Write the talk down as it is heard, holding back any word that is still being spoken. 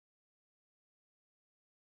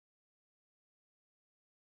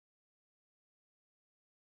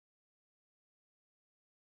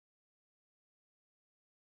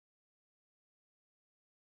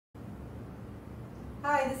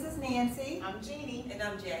Hi, this is Nancy. I'm Jeannie. And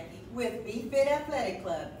I'm Jackie. With Bfit Athletic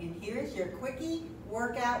Club, and here's your quickie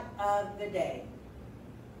workout of the day.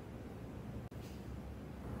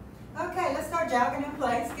 Okay, let's start jogging in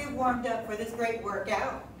place. Get warmed up for this great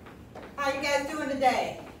workout. How you guys doing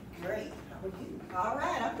today? Great. How are you? All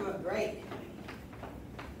right, I'm doing great.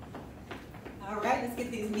 All right, let's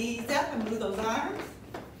get these knees up and move those arms.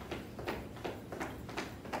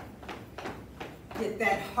 Get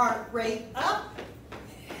that heart rate up.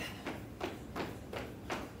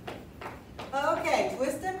 Okay,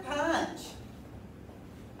 twist and punch.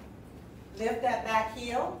 Lift that back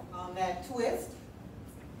heel on that twist.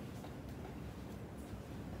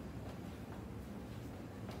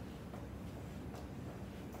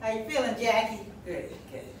 How you feeling, Jackie? Good.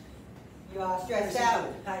 Good. You all stressed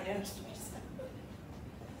out? I am stressed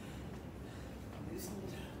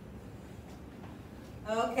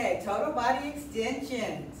out. Okay, total body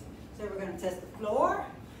extensions. So we're going to test the floor,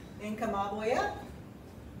 then come all the way up.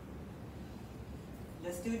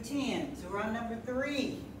 Let's do 10. So we're on number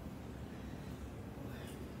 3.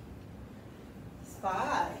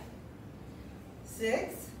 5,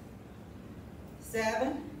 6,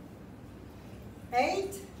 7,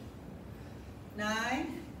 8,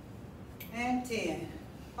 9, and 10.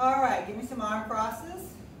 All right, give me some arm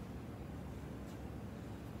crosses.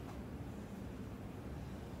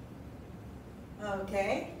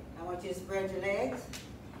 Okay, I want you to spread your legs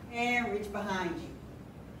and reach behind you.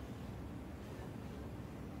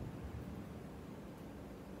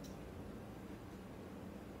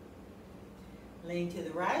 Lean to the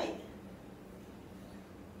right.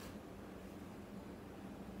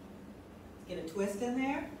 Get a twist in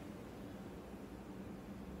there.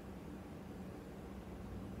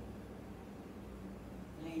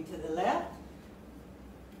 Lean to the left.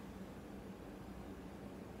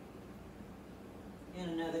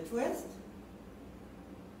 And another twist.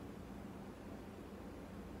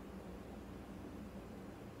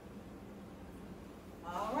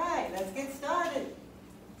 All right, let's get started.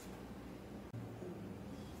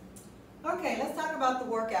 Okay, let's talk about the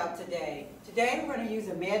workout today. Today we're going to use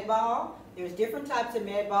a med ball. There's different types of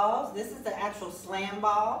med balls. This is the actual slam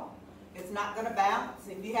ball. It's not going to bounce.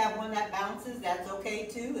 If you have one that bounces, that's okay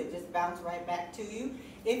too. It just bounces right back to you.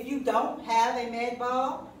 If you don't have a med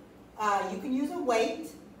ball, you can use a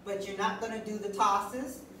weight, but you're not going to do the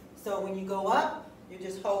tosses. So when you go up, you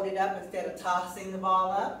just hold it up instead of tossing the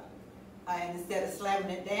ball up. And instead of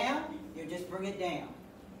slamming it down, you just bring it down.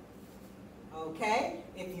 Okay,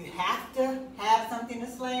 if you have to have something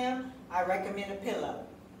to slam, I recommend a pillow.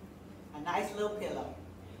 A nice little pillow.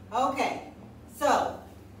 Okay, so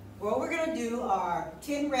what we're going to do are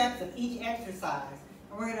 10 reps of each exercise.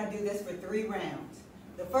 And we're going to do this for 3 rounds.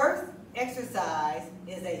 The first exercise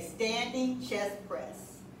is a standing chest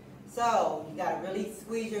press. So you got to really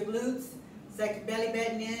squeeze your glutes, suck your belly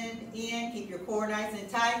button in, keep your core nice and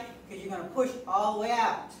tight because you're going to push all the way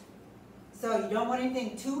out. So you don't want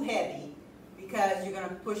anything too heavy, because you're going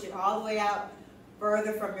to push it all the way out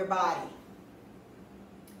further from your body.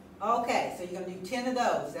 Okay, so you're going to do 10 of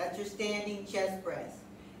those. That's your standing chest press.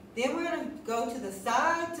 Then we're going to go to the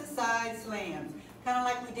side-to-side slams. Kind of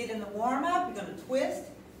like we did in the warm-up. You're going to twist,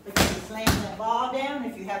 but you can slam that ball down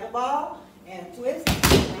if you have a ball, and twist,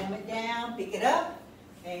 slam it down, pick it up,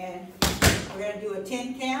 and we're going to do a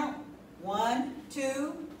 10 count. 1,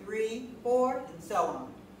 2, 3, 4, and so on.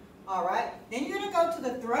 All right, then you're going to go to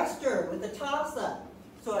the thruster with the toss-up.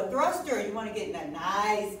 So a thruster, you want to get in a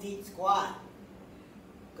nice deep squat.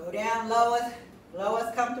 Go down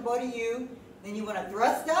lowest comfortable to you. Then you want to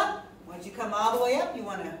thrust up. Once you come all the way up, you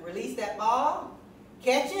want to release that ball,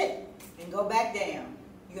 catch it, and go back down.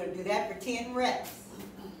 You're going to do that for 10 reps.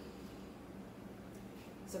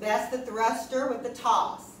 So that's the thruster with the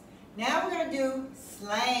toss. Now we're going to do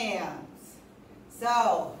slams.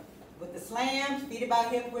 So with the slams, feet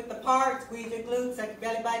about hip width apart, squeeze your glutes, suck your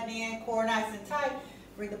belly button in, core nice and tight.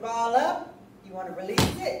 Bring the ball up. You want to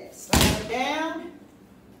release it, slam it down,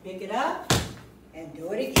 pick it up, and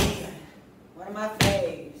do it again. One of my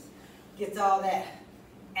faves. Gets all that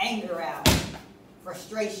anger out,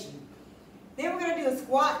 frustration. Then we're going to do a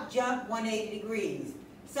squat jump 180 degrees.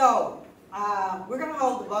 So we're going to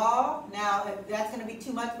hold the ball. Now, if that's going to be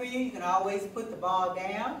too much for you, you can always put the ball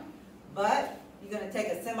down. But you're going to take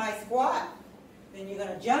a semi-squat, then you're going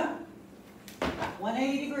to jump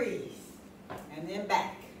 180 degrees, and then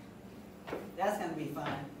back. That's going to be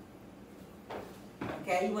fun.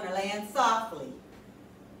 Okay, you want to land softly.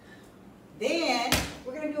 Then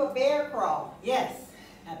we're going to do a bear crawl. Yes,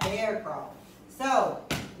 a bear crawl. So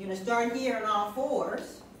you're going to start here on all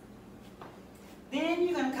fours. Then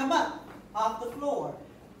you're going to come up off the floor.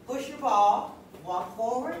 Push your ball walk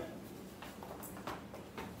forward.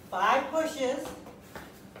 5 pushes,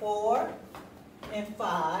 4 and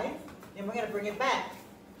 5. Then we're going to bring it back.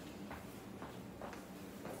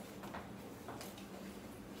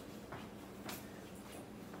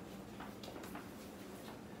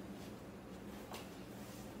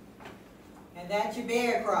 And that's your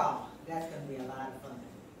bear crawl. That's going to be a lot of fun.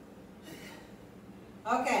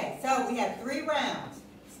 Okay, so we have 3 rounds.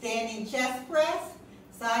 Standing chest press,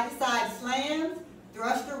 side to side slams,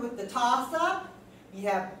 thruster with the toss up. You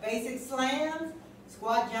have basic slams,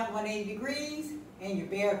 squat jump 180 degrees, and your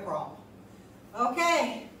bear crawl.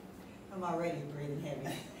 Okay, I'm already breathing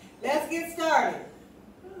heavy. Let's get started.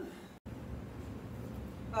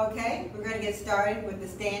 Okay, we're going to get started with the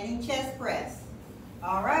standing chest press.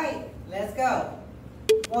 All right, let's go.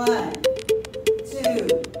 1, 2,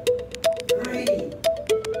 3,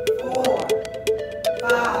 4,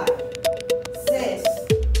 5, 6,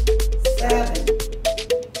 7,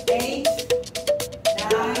 8,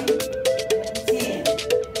 9, and 10.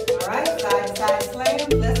 All right, side to side slam.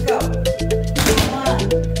 Let's go. 1,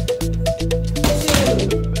 2,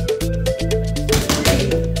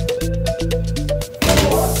 3,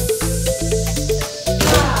 4,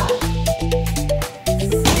 5,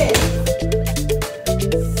 6,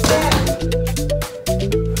 7,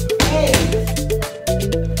 8,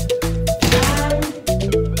 9,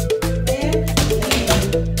 and 10.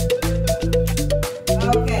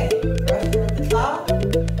 Okay, thruster with the top.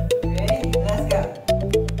 Ready? Let's go.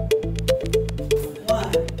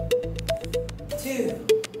 1, 2,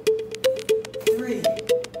 3,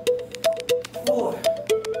 4,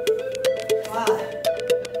 5,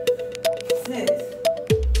 6,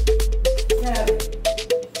 7,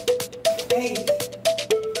 8,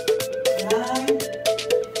 9,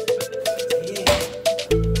 10.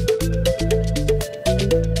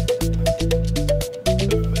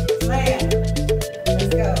 Slam. Let's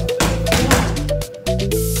go. 1, 2,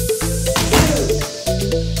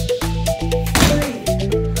 3,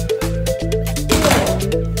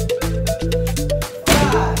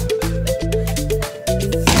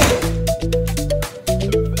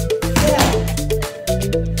 4, 5,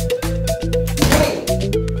 6,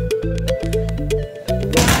 7, 8,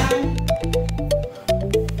 9.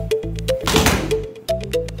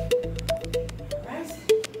 Right?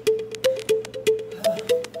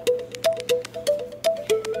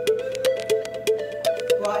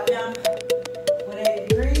 Squat jump, 180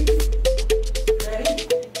 degrees. Ready?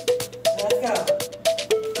 Let's go.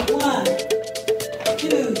 1,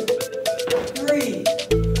 2, 3,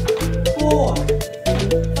 4,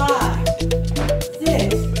 5,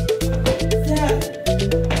 6, 7,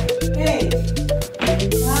 8,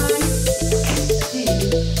 9, 10.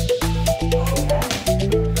 Okay.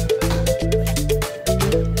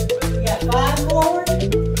 You got 5 forward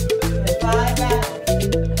and 5 backwards.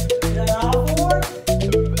 You done all forward?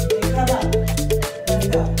 Then come up. Let's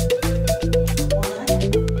go. 1,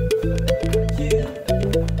 2,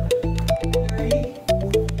 3,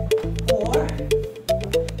 4,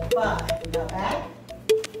 5. Now back.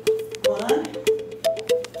 1,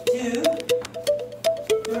 2,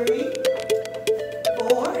 3,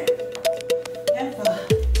 4, and 5.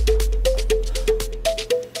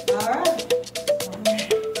 All right.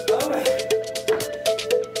 All right.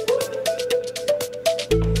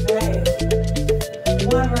 Hey,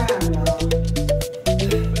 1 round, y'all.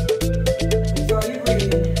 Before you breathe,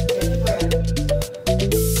 get your breath.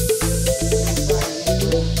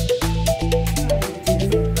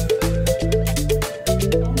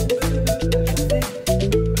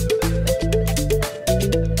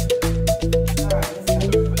 All right, let's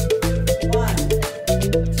go. 1,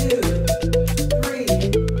 2, 3,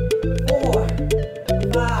 4,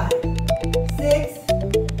 5, 6,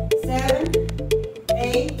 7,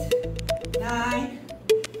 8, 9,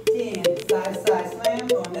 10. Side to side slam.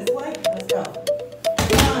 Going this way. Let's go.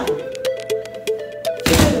 1,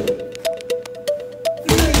 2,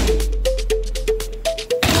 3,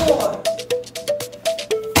 4,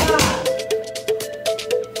 5,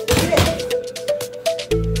 6,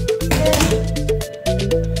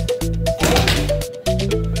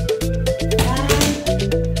 7, 8, 9,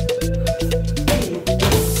 10.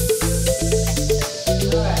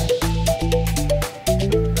 All right.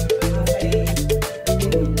 My fave.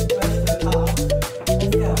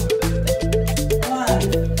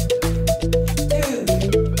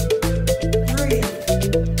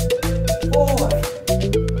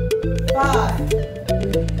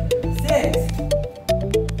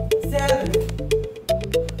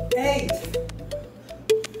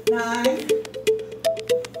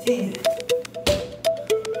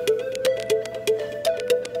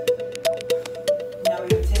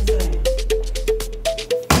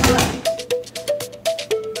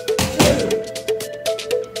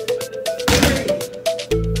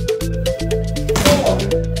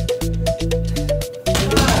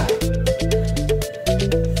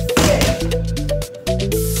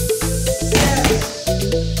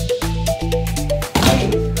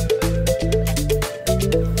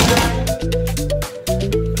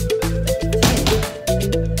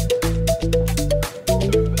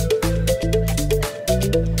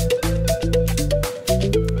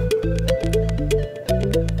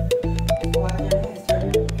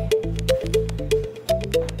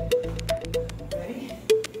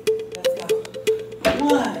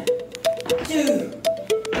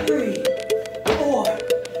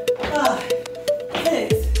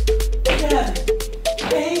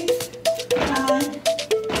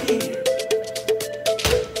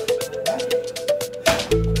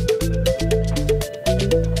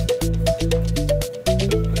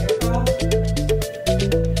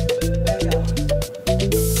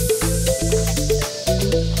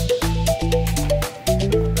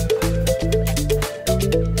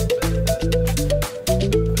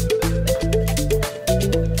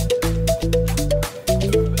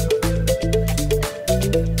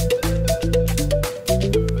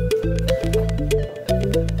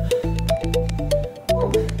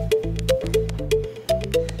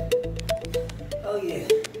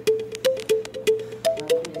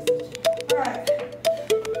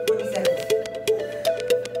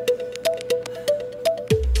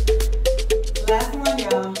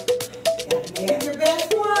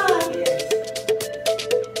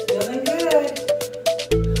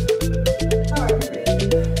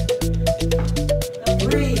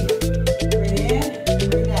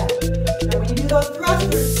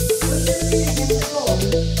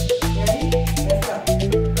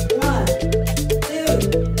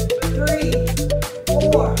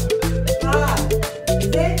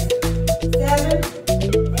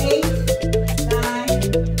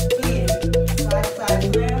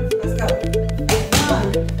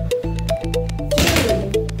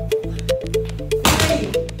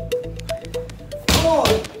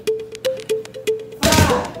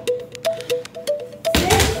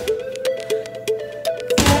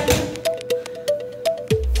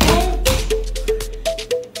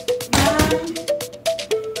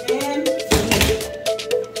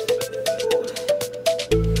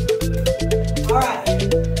 All right.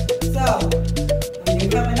 So when you're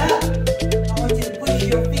coming up, I want you to push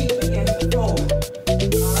your feet against the floor.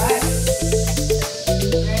 All right.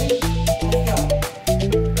 Ready? Let's go.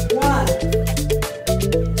 1,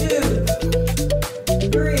 2,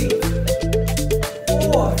 3,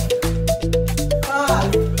 4,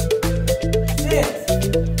 5, 6,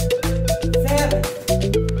 7,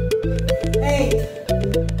 8,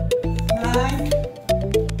 9,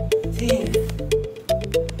 10.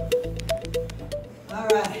 All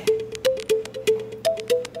right.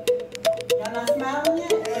 Y'all not smiling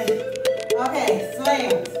yet? Okay,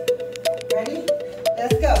 slams. Ready?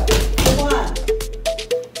 Let's go. 1,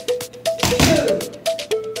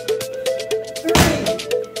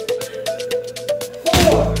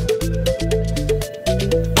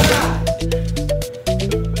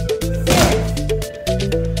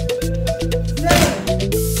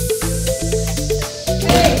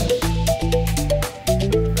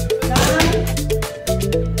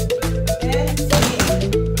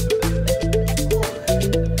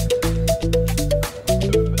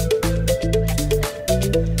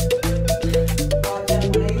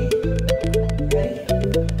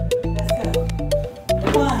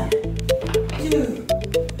 2,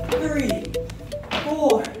 3,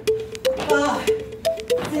 4, 5,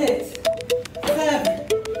 6, 7,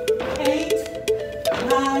 8,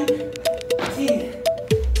 9, 10.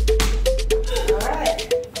 All right.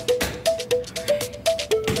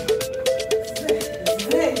 This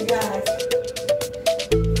is it, you guys.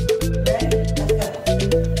 Ready? Let's go.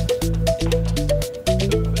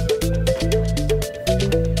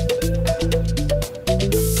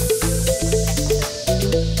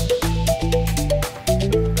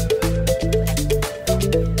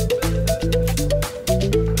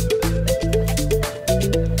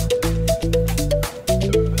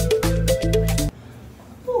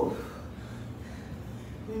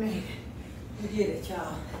 We made it. We did it,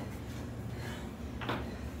 y'all.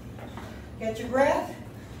 Get your breath?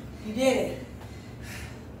 You did it.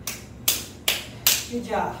 Good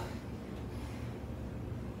job.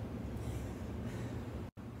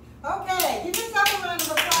 Okay, give yourself a round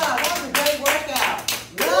of applause. That was a great workout.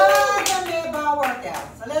 Love the mid-ball workout.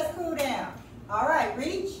 So let's cool down. All right,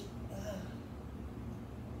 reach.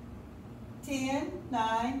 10,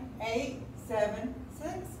 9, 8, 7,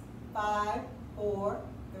 6, 5, 4,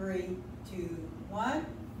 3, 2, 1.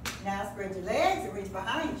 Now spread your legs and reach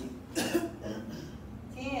behind you.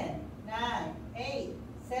 10, 9, 8,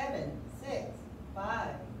 7, 6,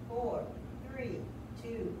 5, 4, 3,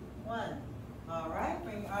 2, 1. All right,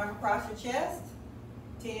 bring your arm across your chest.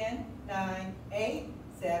 10, 9, 8,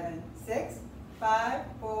 7, 6, 5,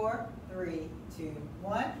 4, 3, 2,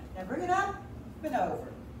 1. Now bring it up and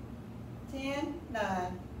over. 10,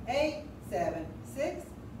 9, 8, 7, 6,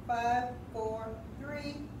 5, 4,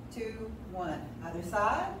 3, 2, 1. Other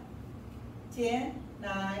side. 10,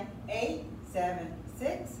 9, 8, 7,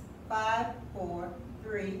 6, 5, 4,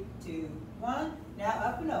 3, 2, 1. Now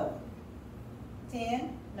up and over.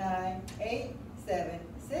 10, 9, 8, 7,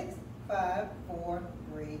 6, 5, 4,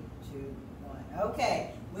 3, 2, 1.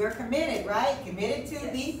 Okay, we're committed, right? Committed to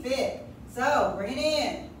Bfit. So bring it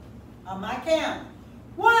in on my count.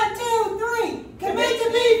 1, 2,